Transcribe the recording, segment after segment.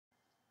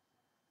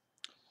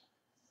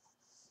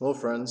Well,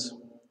 friends,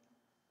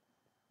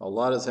 a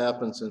lot has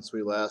happened since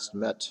we last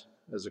met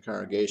as a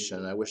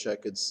congregation. I wish I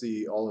could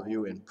see all of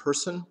you in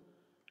person.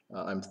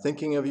 I'm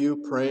thinking of you,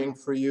 praying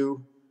for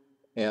you,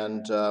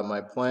 and my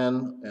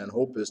plan and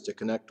hope is to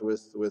connect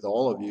with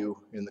all of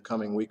you in the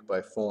coming week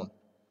by phone.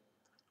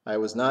 I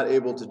was not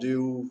able to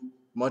do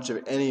much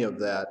of any of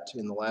that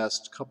in the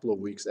last couple of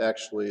weeks.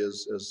 Actually,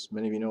 as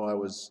many of you know, I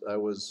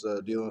was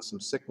dealing with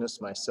some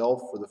sickness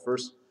myself for the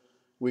first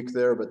week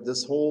there, but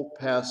this whole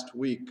past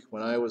week,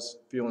 when I was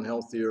feeling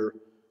healthier,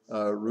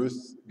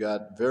 Ruth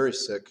got very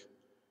sick.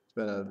 It's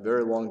been a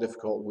very long,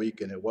 difficult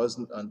week, and it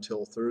wasn't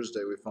until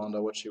Thursday we found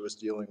out what she was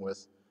dealing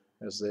with,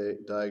 as they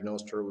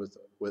diagnosed her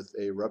with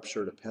a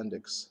ruptured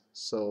appendix.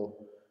 So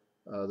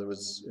there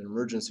was an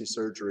emergency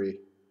surgery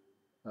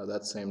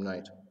that same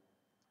night.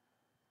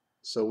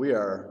 So we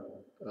are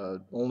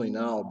only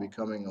now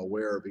becoming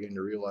aware, beginning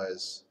to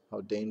realize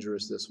how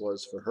dangerous this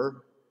was for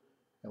her.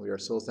 And we are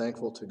so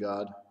thankful to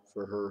God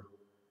for her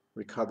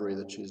recovery,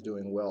 that she's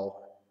doing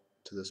well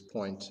to this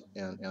point,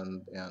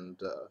 and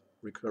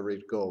recovery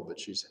to go, but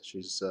she's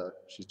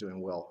doing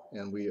well.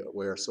 And we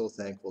are so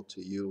thankful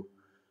to you,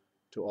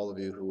 to all of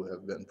you who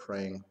have been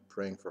praying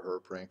for her,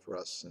 praying for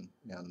us,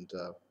 and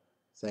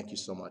thank you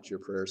so much. Your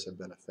prayers have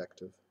been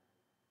effective.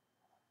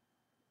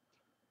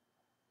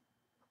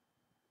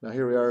 Now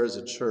here we are as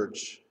a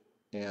church,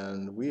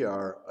 and we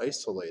are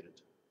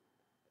isolated.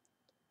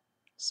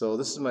 So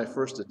this is my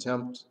first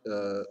attempt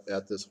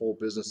at this whole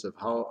business of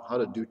how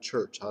to do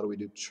church. How do we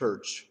do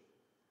church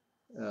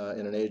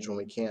in an age when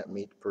we can't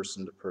meet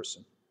person to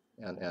person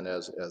and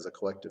as a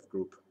collective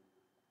group?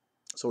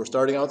 So we're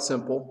starting out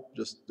simple,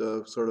 just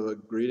sort of a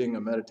greeting,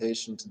 a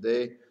meditation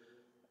today,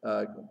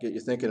 get you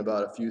thinking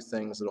about a few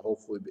things that will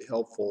hopefully be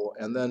helpful,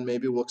 and then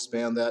maybe we'll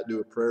expand that, do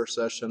a prayer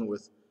session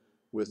with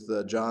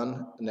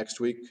John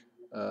next week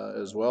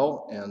as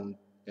well,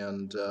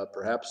 and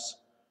perhaps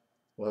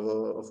we'll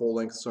have a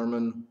full-length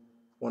sermon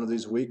one of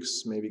these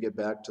weeks, maybe get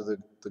back to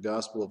the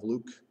Gospel of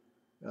Luke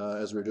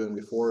as we were doing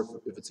before,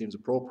 if it seems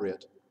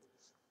appropriate.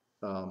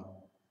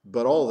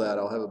 But all of that,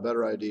 I'll have a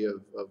better idea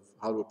of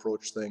how to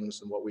approach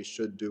things and what we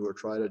should do or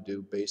try to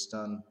do based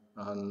on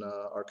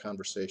our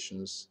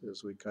conversations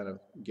as we kind of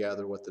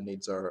gather what the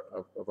needs are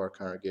of our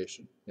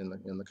congregation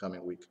in the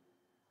coming week.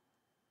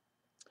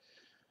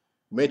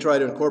 We may try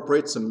to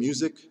incorporate some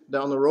music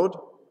down the road.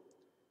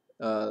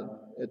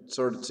 It's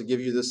sort of to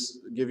give you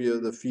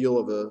the feel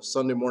of a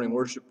Sunday morning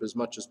worship as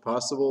much as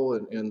possible,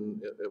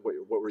 and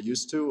what we're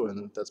used to,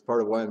 and that's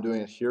part of why I'm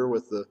doing it here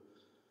with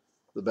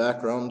the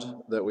background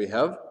that we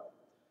have.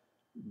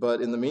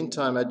 But in the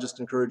meantime, I'd just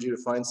encourage you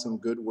to find some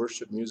good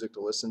worship music to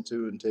listen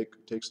to, and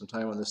take some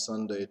time on this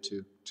Sunday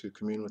to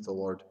commune with the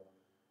Lord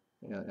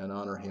and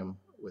honor Him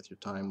with your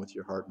time, with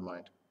your heart and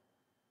mind.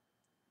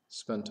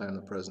 Spend time in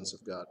the presence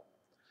of God.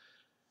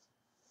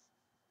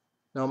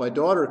 Now, my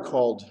daughter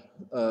called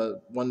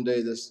one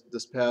day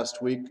this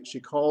past week.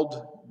 She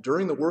called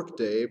during the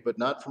workday, but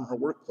not from her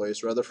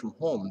workplace, rather from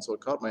home, and so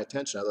it caught my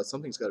attention. I thought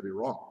something's got to be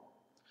wrong.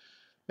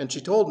 And she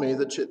told me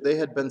that they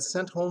had been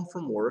sent home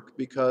from work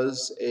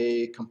because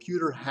a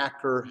computer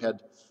hacker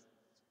had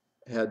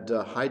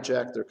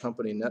hijacked their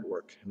company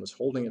network and was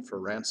holding it for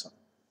ransom.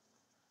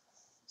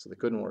 So they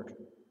couldn't work.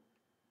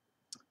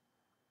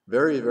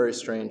 Very, very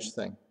strange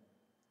thing.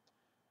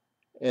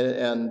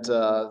 And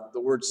the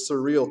word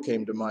surreal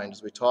came to mind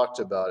as we talked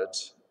about it,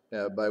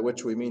 by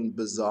which we mean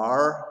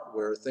bizarre,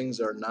 where things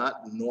are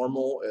not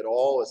normal at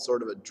all. It's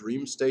sort of a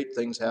dream state,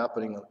 things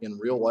happening in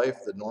real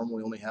life that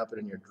normally only happen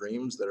in your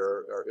dreams, that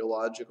are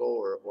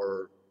illogical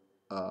or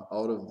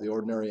out of the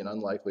ordinary and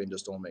unlikely and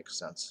just don't make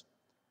sense.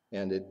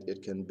 And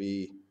it can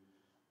be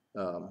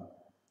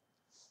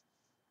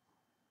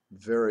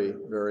very,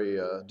 very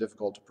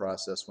difficult to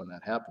process when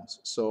that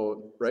happens.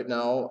 So right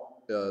now,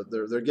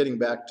 they're getting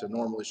back to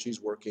normal.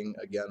 She's working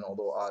again,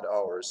 although odd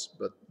hours,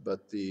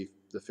 but the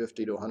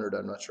 50 to 100,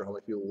 I'm not sure how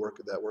many people work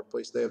at that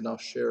workplace, they have now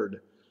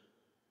shared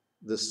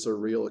this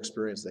surreal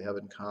experience they have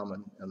in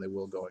common, and they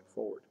will going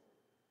forward.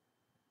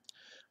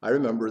 I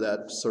remember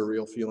that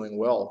surreal feeling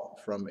well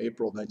from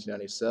April of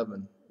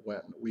 1997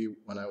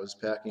 when I was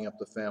packing up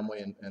the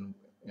family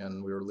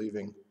and we were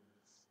leaving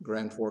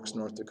Grand Forks,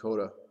 North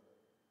Dakota.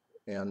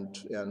 And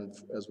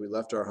as we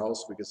left our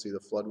house, we could see the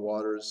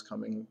floodwaters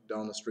coming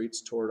down the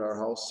streets toward our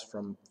house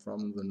from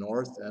the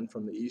north and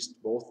from the east,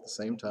 both at the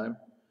same time.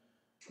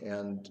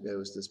 And it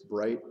was this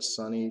bright,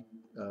 sunny,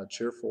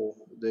 cheerful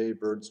day,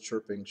 birds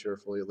chirping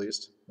cheerfully, at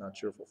least, not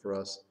cheerful for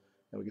us.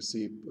 And we could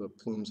see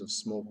plumes of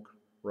smoke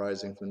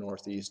rising from the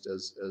northeast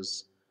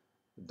as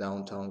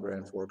downtown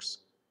Grand Forks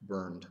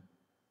burned.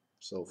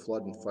 So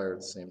flood and fire at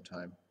the same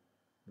time.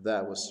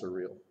 That was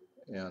surreal.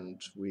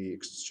 And we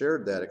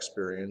shared that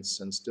experience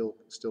and still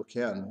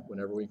can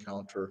whenever we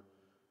encounter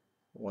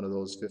one of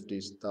those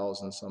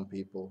 50,000 some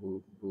people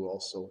who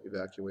also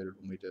evacuated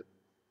when we did.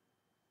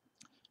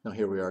 Now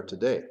here we are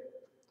today.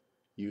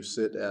 You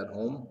sit at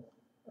home,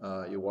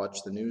 you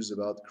watch the news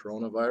about the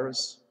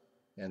coronavirus,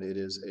 and it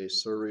is a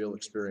surreal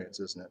experience,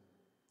 isn't it?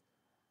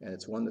 And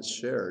it's one that's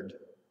shared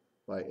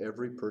by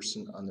every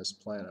person on this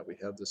planet. We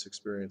have this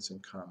experience in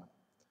common.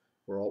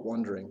 We're all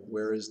wondering,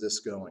 where is this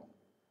going?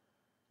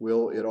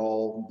 Will it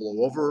all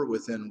blow over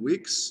within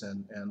weeks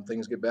and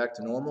things get back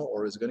to normal,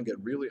 or is it going to get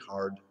really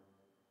hard,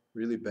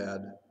 really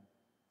bad,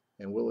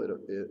 and will it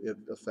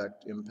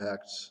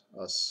impact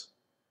us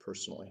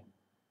personally?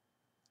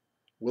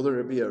 Will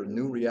there be a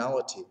new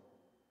reality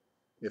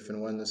if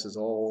and when this is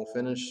all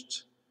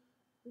finished?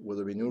 Will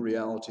there be new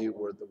reality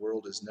where the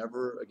world is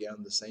never again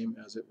the same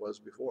as it was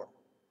before?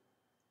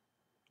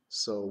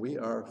 So we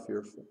are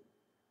fearful.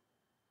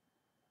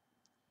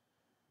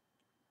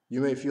 You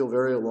may feel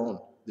very alone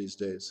these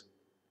days.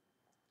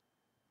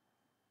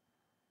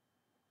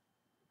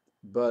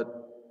 But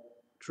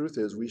truth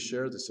is, we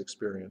share this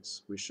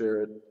experience. We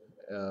share it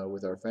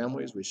with our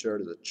families. We share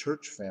it as a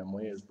church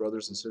family, as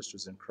brothers and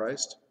sisters in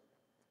Christ.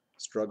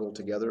 Struggle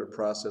together,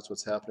 process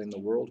what's happening in the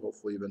world.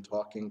 Hopefully you've been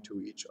talking to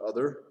each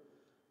other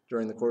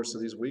during the course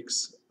of these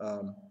weeks.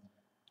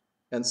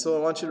 And so I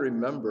want you to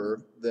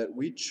remember that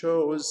we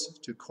chose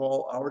to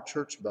call our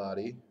church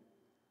body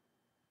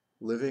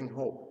Living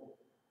Hope.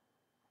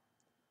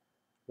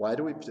 Why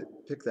do we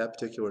pick that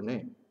particular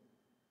name?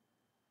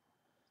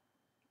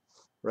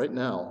 Right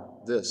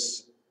now,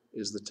 this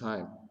is the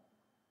time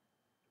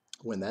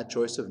when that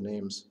choice of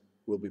names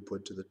will be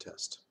put to the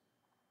test.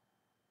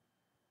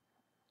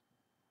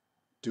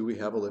 Do we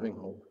have a living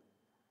hope?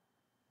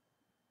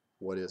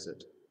 What is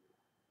it?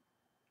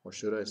 Or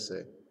should I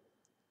say,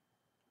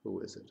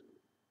 who is it?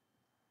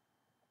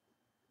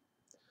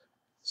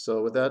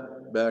 So with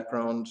that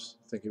background,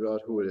 thinking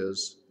about who it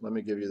is, let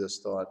me give you this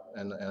thought.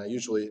 And I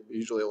usually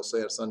will say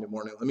it Sunday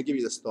morning, let me give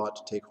you this thought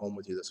to take home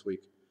with you this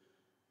week.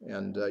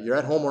 And you're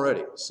at home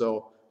already,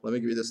 so let me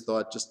give you this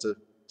thought just to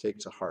take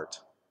to heart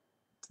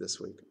this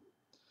week.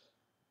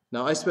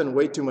 Now, I spend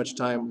way too much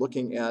time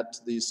looking at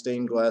these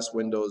stained glass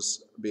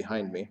windows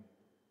behind me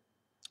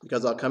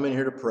because I'll come in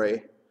here to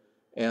pray,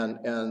 and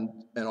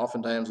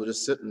oftentimes we'll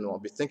just sit and I'll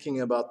be thinking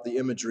about the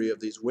imagery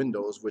of these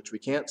windows, which we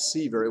can't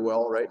see very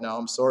well right now.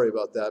 I'm sorry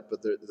about that,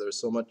 but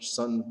there's so much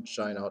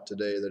sunshine out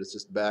today that it's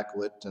just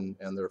backlit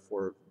and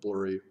therefore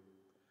blurry.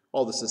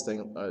 All this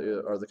thing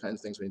are the kinds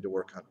of things we need to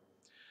work on.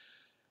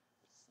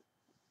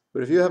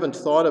 But if you haven't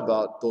thought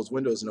about those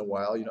windows in a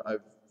while,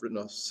 I've written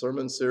a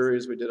sermon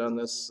series we did on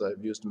this.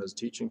 I've used them as a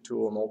teaching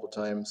tool multiple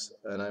times,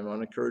 and I want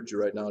to encourage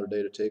you right now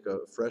today to take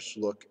a fresh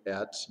look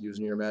at,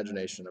 using your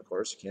imagination, of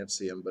course, you can't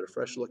see them, but a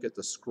fresh look at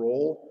the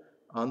scroll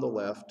on the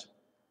left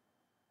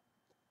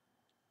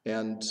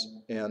and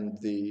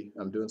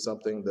I'm doing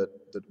something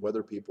that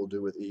weather people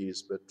do with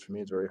ease, but for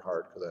me it's very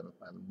hard because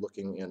I'm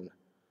looking in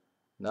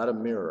not a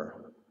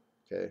mirror,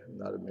 okay,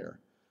 not a mirror,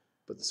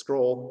 but the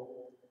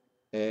scroll,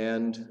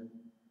 and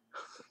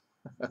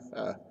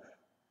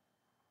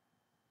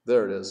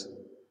there it is,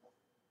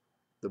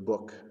 the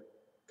book,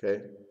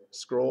 okay?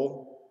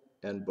 Scroll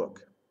and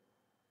book.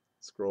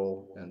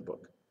 Scroll and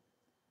book.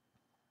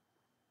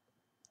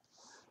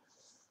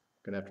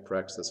 Gonna have to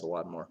practice this a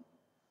lot more.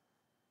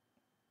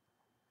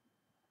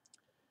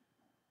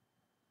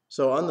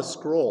 So on the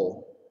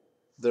scroll,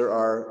 there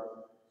are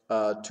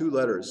two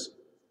letters,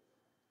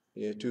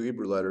 two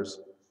Hebrew letters.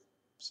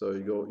 So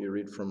you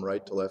read from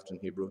right to left in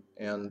Hebrew,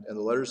 and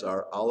the letters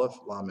are Aleph,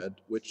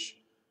 Lamed, which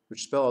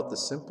spell out the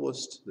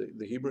simplest,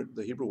 the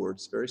Hebrew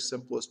words, very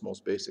simplest,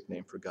 most basic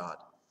name for God.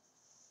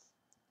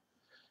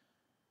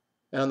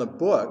 And on the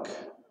book,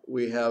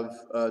 we have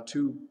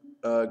two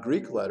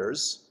Greek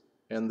letters,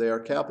 and they are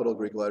capital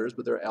Greek letters,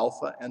 but they're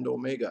Alpha and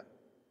Omega,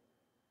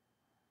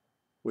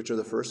 which are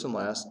the first and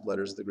last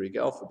letters of the Greek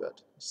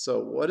alphabet.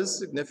 So what is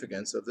the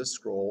significance of this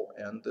scroll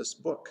and this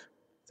book?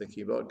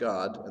 Thinking about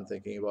God and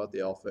thinking about the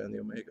Alpha and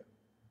the Omega.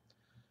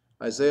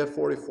 Isaiah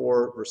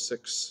 44, verse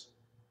 6.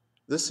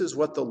 This is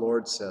what the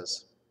Lord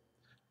says.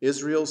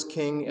 Israel's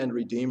King and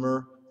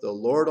Redeemer, the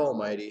Lord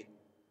Almighty,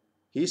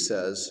 he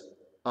says,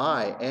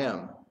 I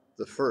am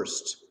the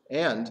first,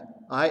 and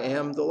I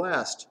am the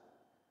last.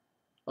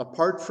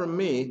 Apart from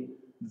me,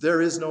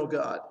 there is no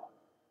God.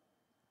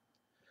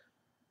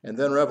 And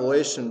then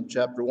Revelation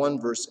chapter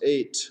 1, verse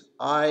 8,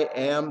 I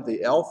am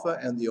the Alpha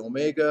and the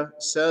Omega,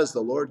 says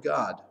the Lord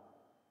God,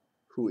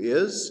 who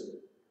is,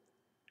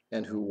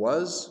 and who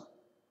was,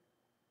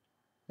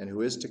 and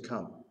who is to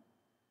come,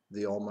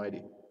 the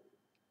Almighty.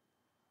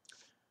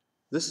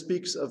 This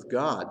speaks of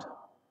God,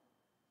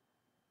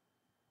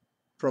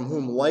 from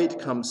whom light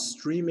comes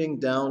streaming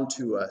down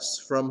to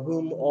us, from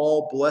whom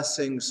all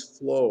blessings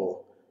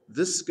flow.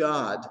 This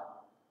God,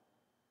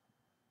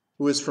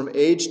 who is from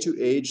age to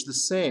age the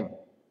same.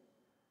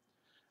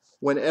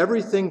 When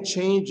everything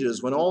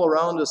changes, when all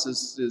around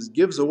us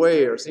gives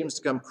away or seems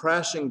to come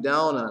crashing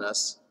down on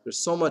us, there's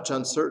so much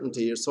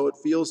uncertainty, or so it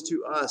feels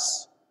to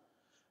us.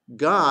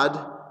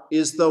 God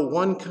is the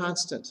one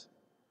constant.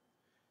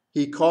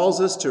 He calls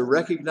us to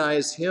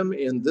recognize him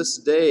in this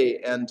day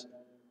and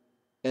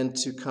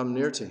to come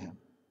near to him.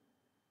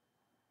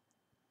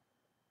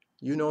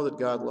 You know that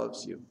God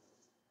loves you.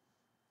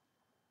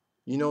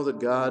 You know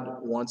that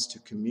God wants to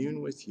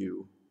commune with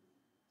you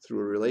through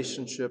a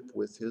relationship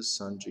with his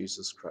Son,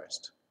 Jesus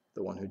Christ,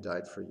 the one who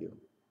died for you.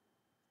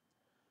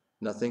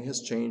 Nothing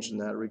has changed in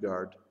that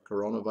regard.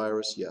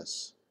 Coronavirus,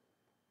 yes,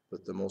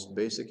 but the most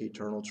basic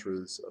eternal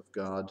truths of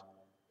God,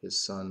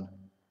 His Son,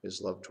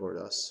 His love toward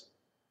us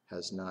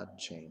has not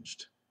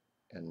changed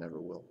and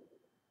never will.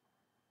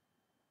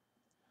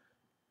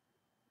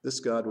 This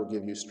God will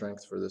give you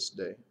strength for this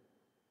day,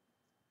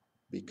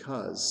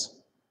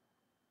 because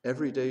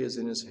every day is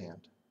in His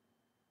hand,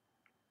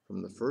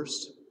 from the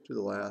first to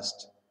the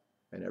last,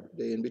 and every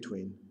day in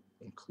between,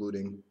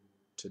 including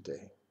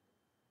today.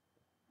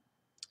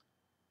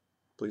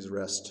 Please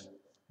rest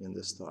in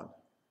this thought.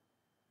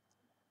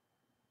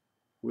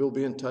 We'll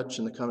be in touch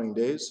in the coming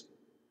days,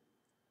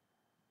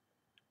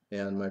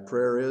 and my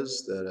prayer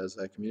is that as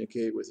I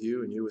communicate with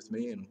you and you with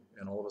me and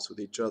all of us with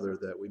each other,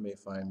 that we may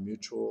find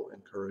mutual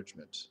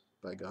encouragement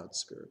by God's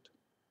Spirit.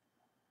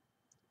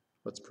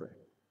 Let's pray.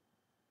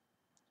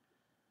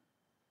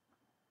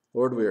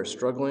 Lord, we are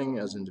struggling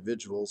as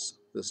individuals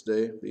these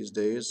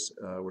days.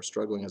 We're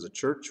struggling as a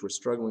church. We're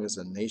struggling as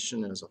a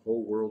nation and as a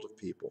whole world of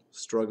people.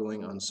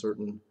 Struggling,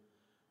 uncertain.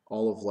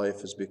 All of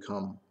life has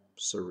become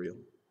surreal.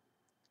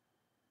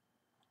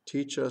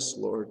 Teach us,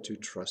 Lord, to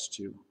trust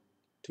you.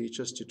 Teach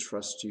us to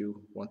trust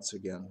you once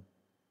again.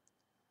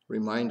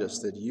 Remind us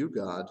that you,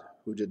 God,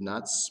 who did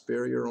not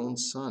spare your own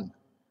Son,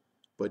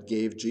 but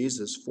gave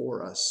Jesus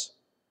for us,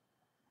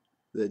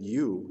 that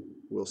you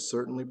will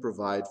certainly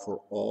provide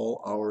for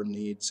all our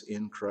needs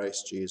in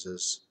Christ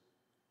Jesus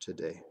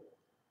today.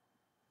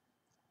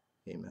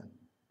 Amen.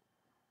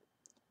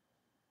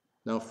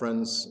 Now,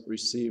 friends,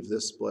 receive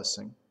this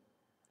blessing.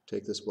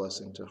 Take this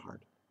blessing to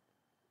heart.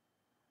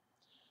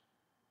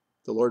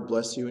 The Lord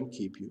bless you and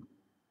keep you.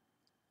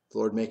 The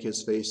Lord make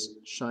his face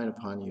shine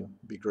upon you,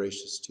 be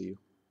gracious to you.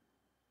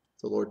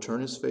 The Lord turn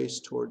his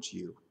face towards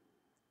you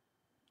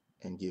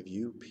and give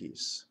you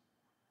peace.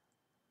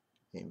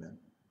 Amen.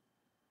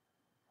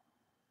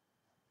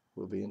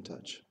 We'll be in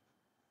touch.